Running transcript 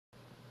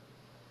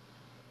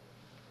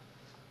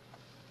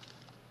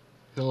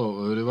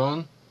Hello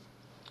everyone.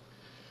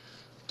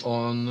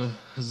 On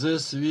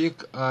this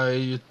week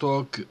I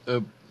talk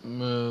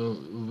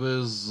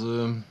with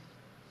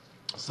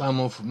some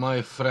of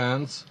my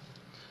friends,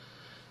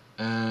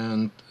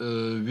 and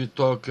we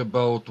talk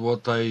about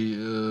what I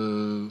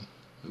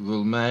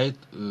will make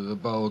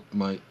about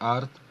my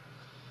art,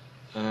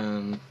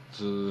 and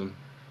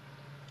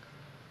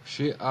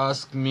she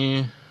asked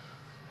me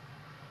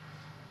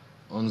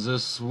on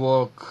this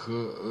walk,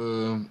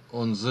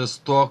 on this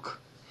talk,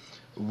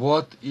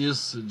 what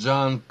is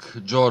junk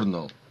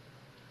journal?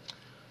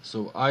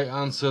 So I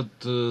answered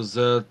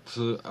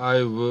that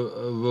I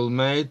will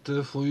make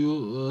for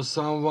you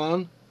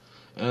someone,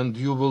 and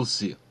you will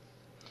see.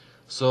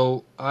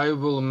 So I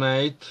will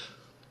make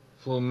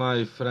for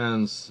my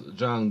friends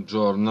junk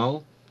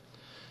journal,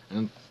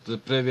 and the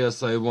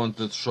previous I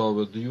wanted to show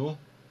with you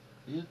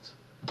it,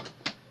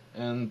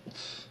 and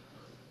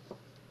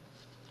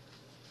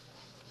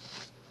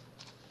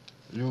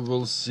you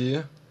will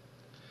see.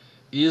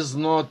 Is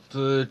not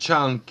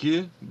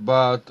chunky,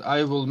 but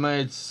I will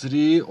make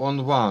 3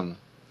 on 1.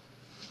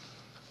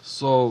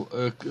 So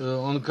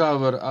on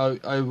cover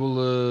I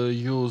will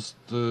use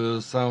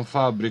some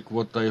fabric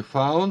what I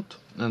found,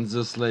 and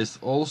this lace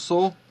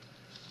also,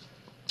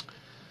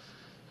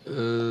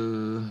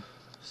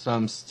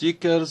 some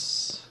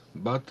stickers,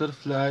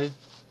 butterfly,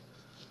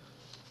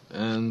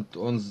 and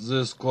on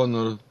this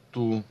corner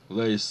 2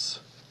 lace,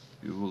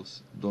 you will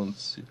don't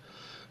see,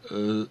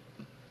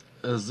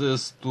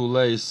 this 2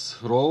 lace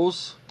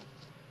rows,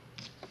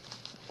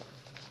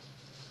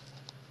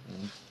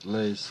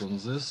 lace on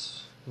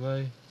this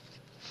way.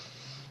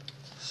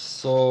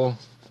 So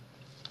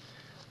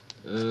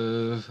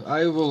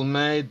I will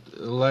make,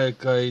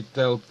 like I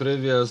tell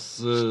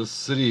previous,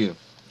 3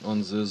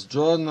 on this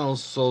journal.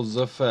 So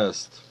the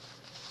first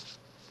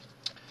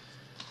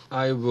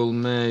I will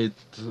make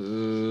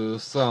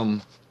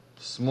some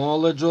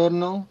smaller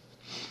journal,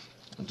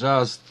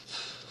 just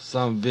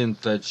some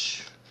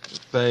vintage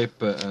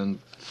paper and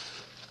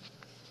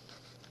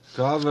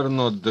cover,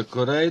 not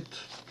decorate,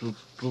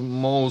 to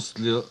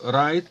mostly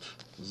write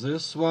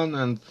this one,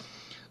 and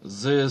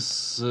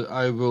this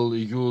I will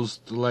use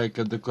like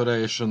a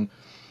decoration,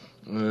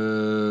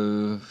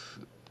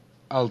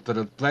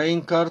 altered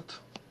playing card.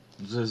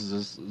 This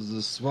is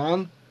this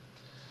one,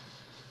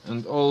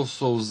 and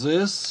also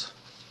this,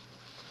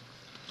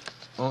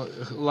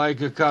 like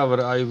a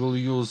cover I will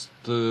use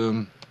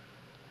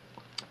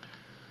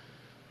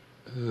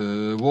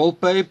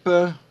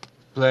wallpaper,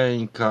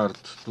 playing card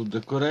to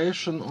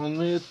decoration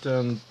on it,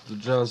 and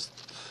just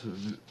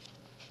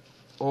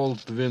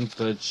old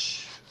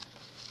vintage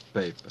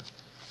paper.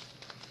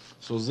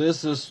 So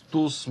this is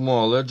 2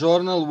 smaller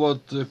journal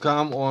what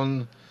come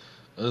on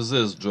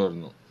this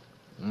journal,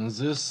 and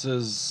this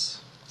is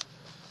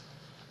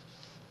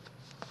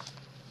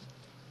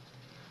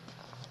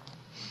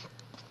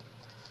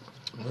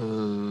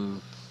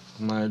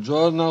my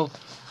journal.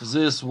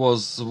 This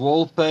was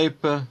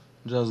wallpaper,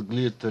 just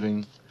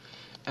glittering,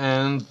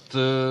 and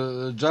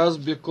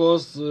just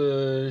because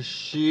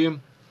she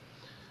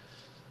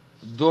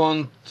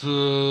don't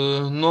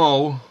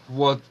know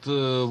what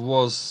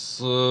was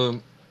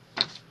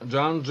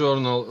junk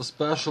journal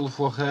special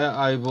for her,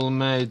 I will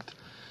make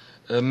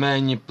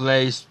many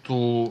place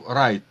to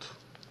write.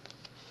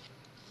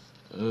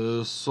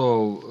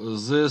 So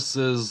this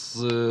is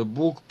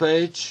book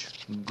page,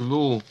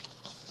 glue,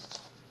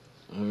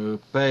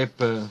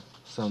 paper,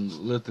 some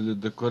little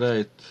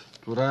decorate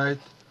to write.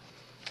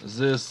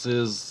 This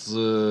is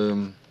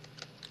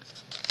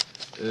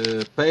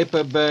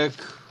paperback,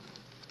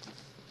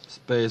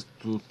 space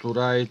to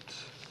write,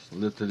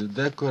 little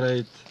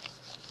decorate,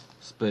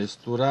 space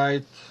to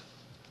write.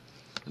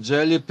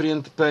 Jelly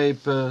print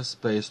paper,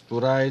 space to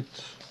write,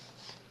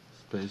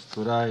 space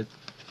to write.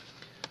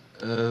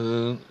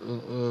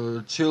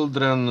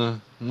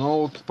 Children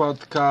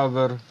notepad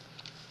cover,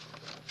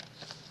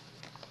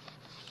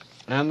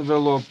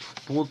 envelope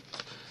put.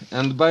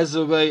 And by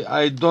the way,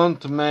 I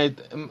don't make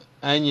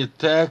any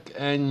tag,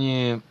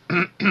 any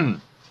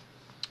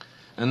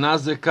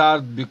another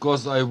card,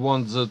 because I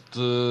want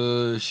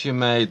that she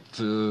made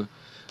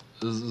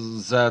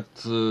that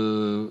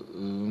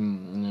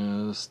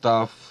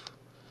stuff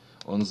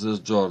on this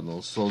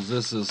journal. So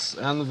this is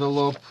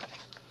envelope,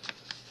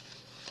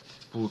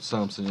 put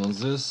something on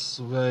this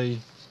way.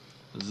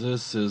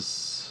 This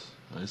is,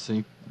 I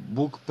think,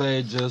 book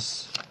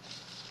pages,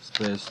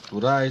 space to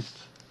write.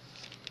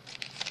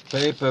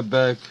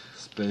 Paperback,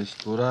 space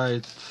to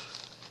write,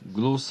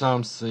 glue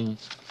something,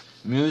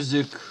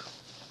 music,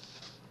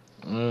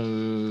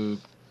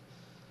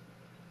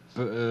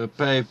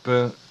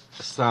 paper,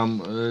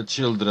 some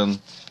children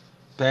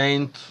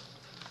paint,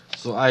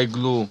 so I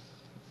glue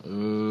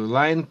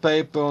line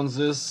paper on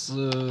this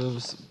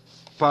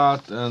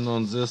part, and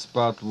on this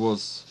part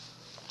was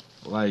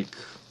like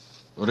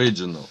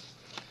original.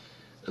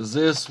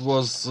 This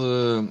was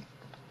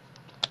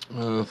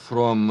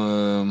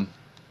from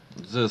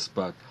this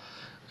part.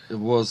 It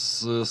was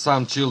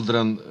some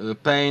children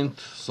paint,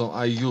 so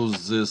I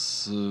use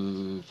this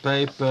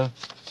paper,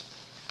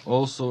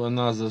 Also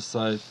another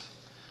side.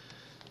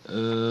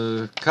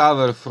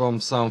 Cover from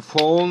some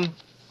phone,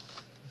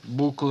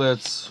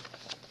 booklets,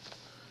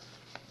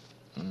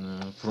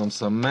 from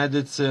some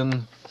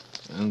medicine,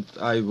 and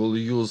I will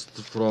use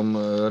from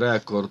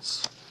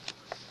records,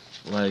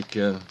 like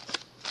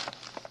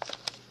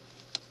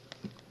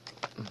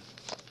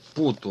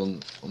put on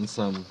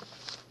some,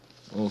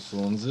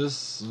 also on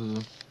this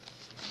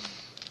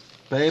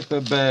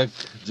paperback,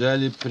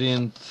 jelly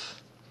print,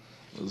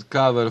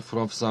 cover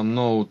from some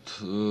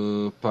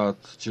notepad,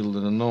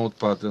 children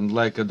notepad, and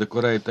like a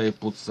decorate I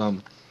put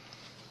some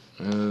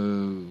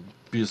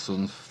piece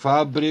on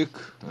fabric,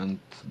 and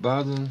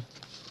button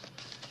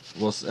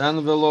was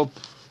envelope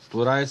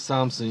to write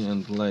something,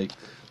 and like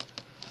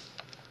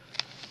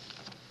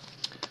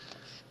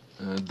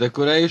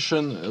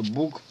decoration, a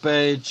book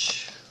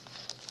page,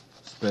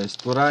 space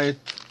to write,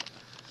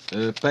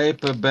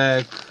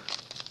 paperback,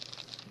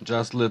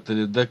 just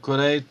literally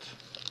decorate,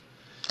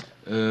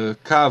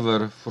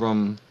 cover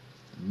from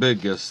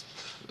biggest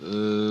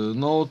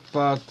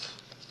notepad,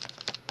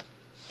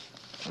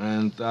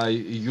 and I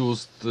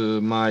used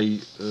my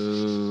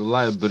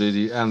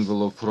library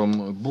envelope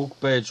from book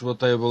page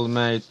what I will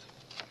make.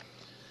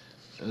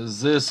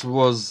 This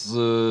was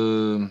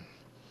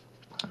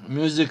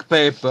music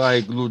paper,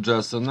 I glue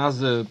just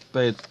another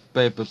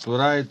paper to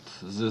write,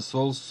 this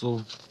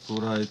also to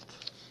write.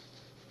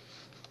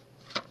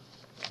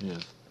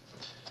 Yes.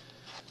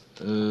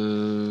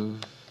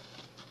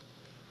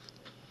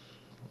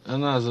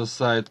 Another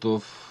side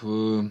of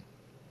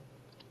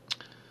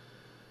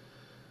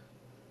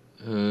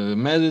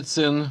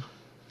medicine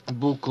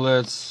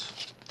booklets,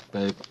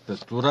 paper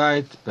to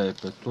write,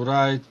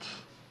 paperback,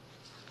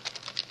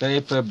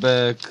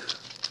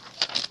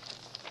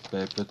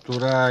 paper to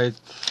write,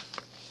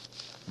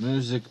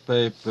 music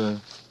paper,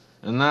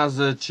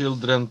 another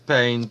children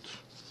paint,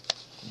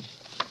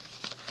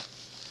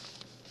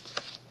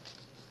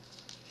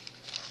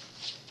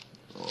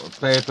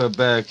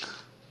 paperback,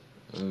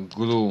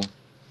 glue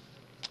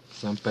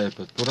some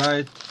paper to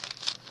write,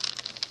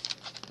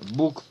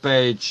 book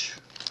page,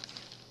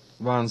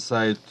 one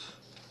side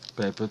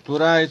paper to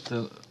write,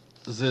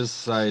 this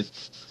side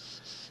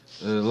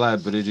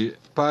library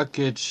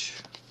package.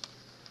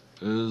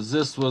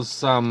 This was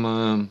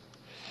some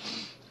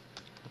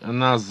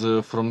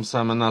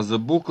another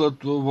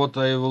booklet what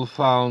I will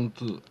found,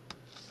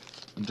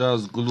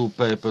 just glue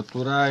paper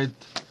to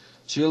write,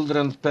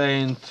 children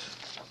paint,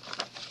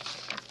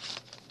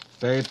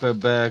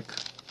 paperback,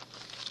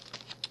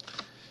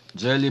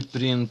 jelly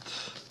print,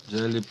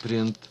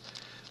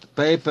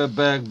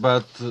 paperback,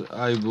 but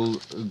I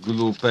will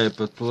glue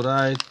paper to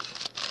write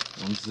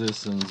on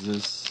this and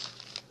this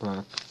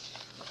part.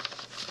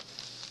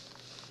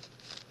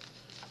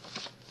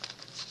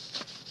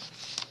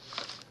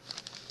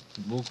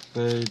 Book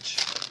page.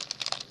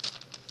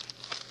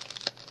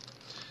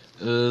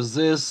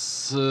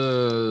 This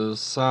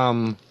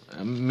some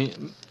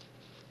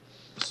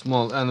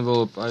small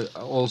envelope I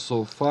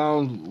also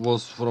found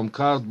was from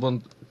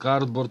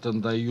cardboard,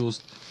 and I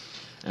used,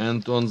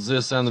 and on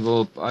this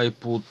envelope I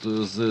put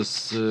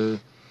this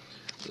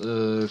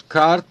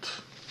card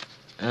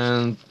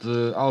and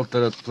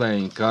altered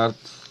playing card.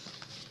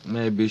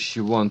 Maybe she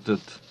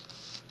wanted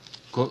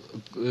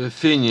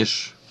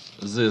finish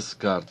this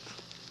card.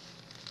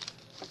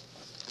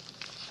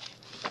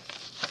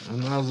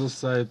 Another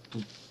side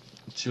to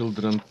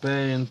children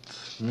paint,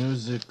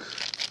 music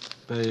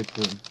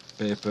paper,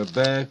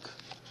 paperback,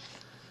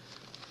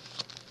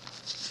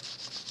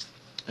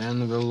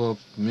 envelope,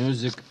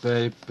 music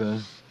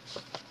paper,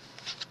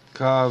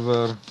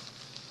 cover.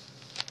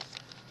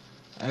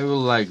 I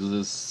will like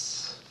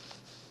this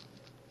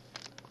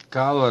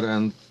color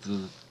and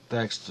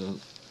texture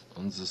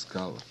on this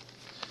cover.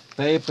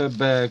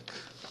 Paperback,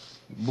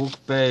 book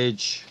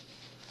page,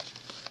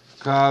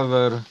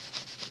 cover,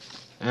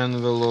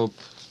 envelope,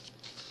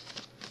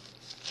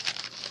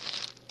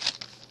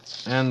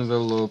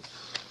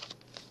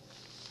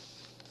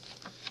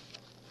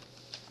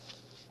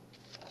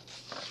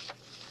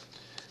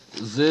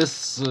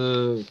 this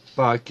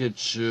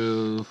package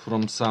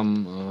from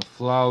some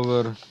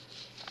flower,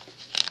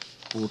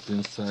 put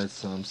inside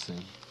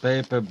something,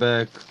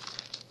 paperback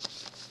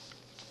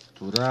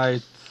to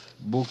write,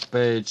 book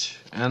page,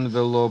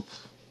 envelope,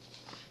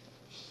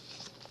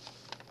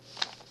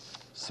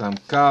 some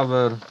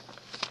cover,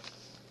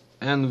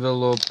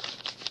 envelope,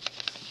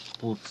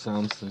 put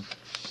something,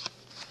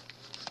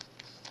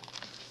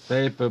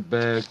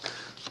 paperback,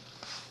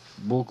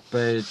 book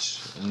page,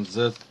 and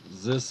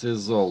this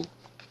is all.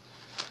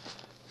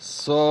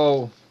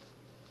 So,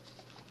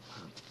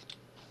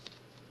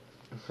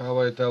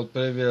 how I tell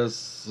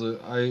previous,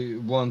 I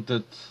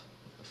wanted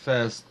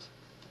first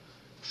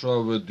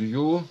show with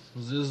you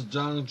this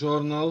junk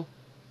journal,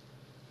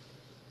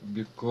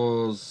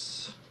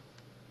 because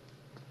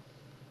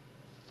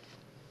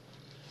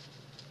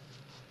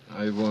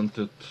I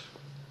wanted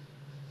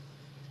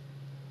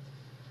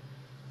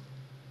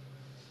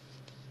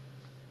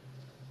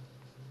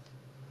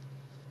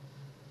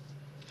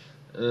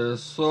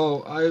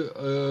So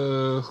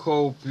I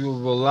hope you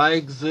will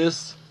like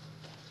this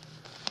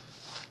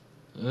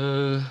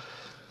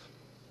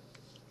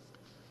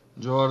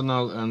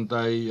journal, and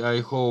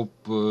I hope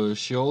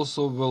she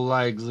also will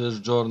like this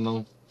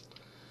journal.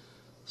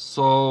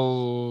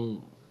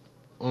 So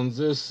on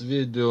this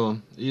video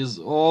is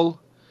all.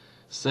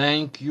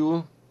 Thank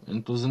you,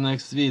 and to the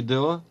next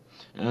video.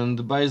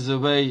 And by the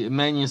way,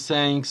 many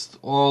thanks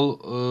all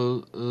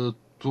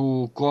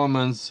to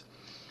comments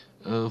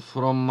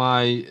from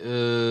my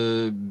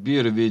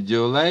beer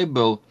video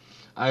label.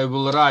 I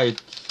will write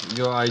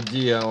your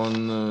idea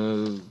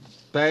on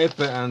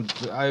paper, and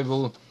I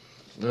will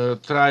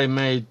try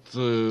make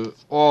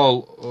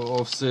all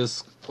of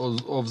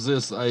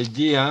this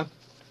idea.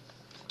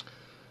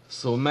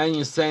 So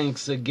many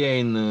thanks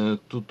again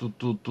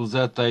to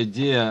that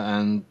idea,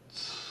 and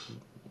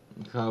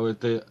how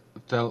it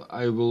tell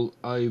I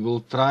will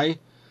try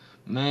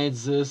make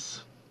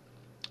this.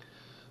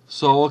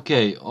 So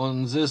okay,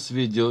 on this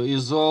video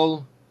is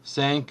all.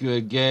 Thank you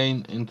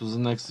again, and to the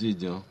next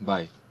video.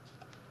 Bye.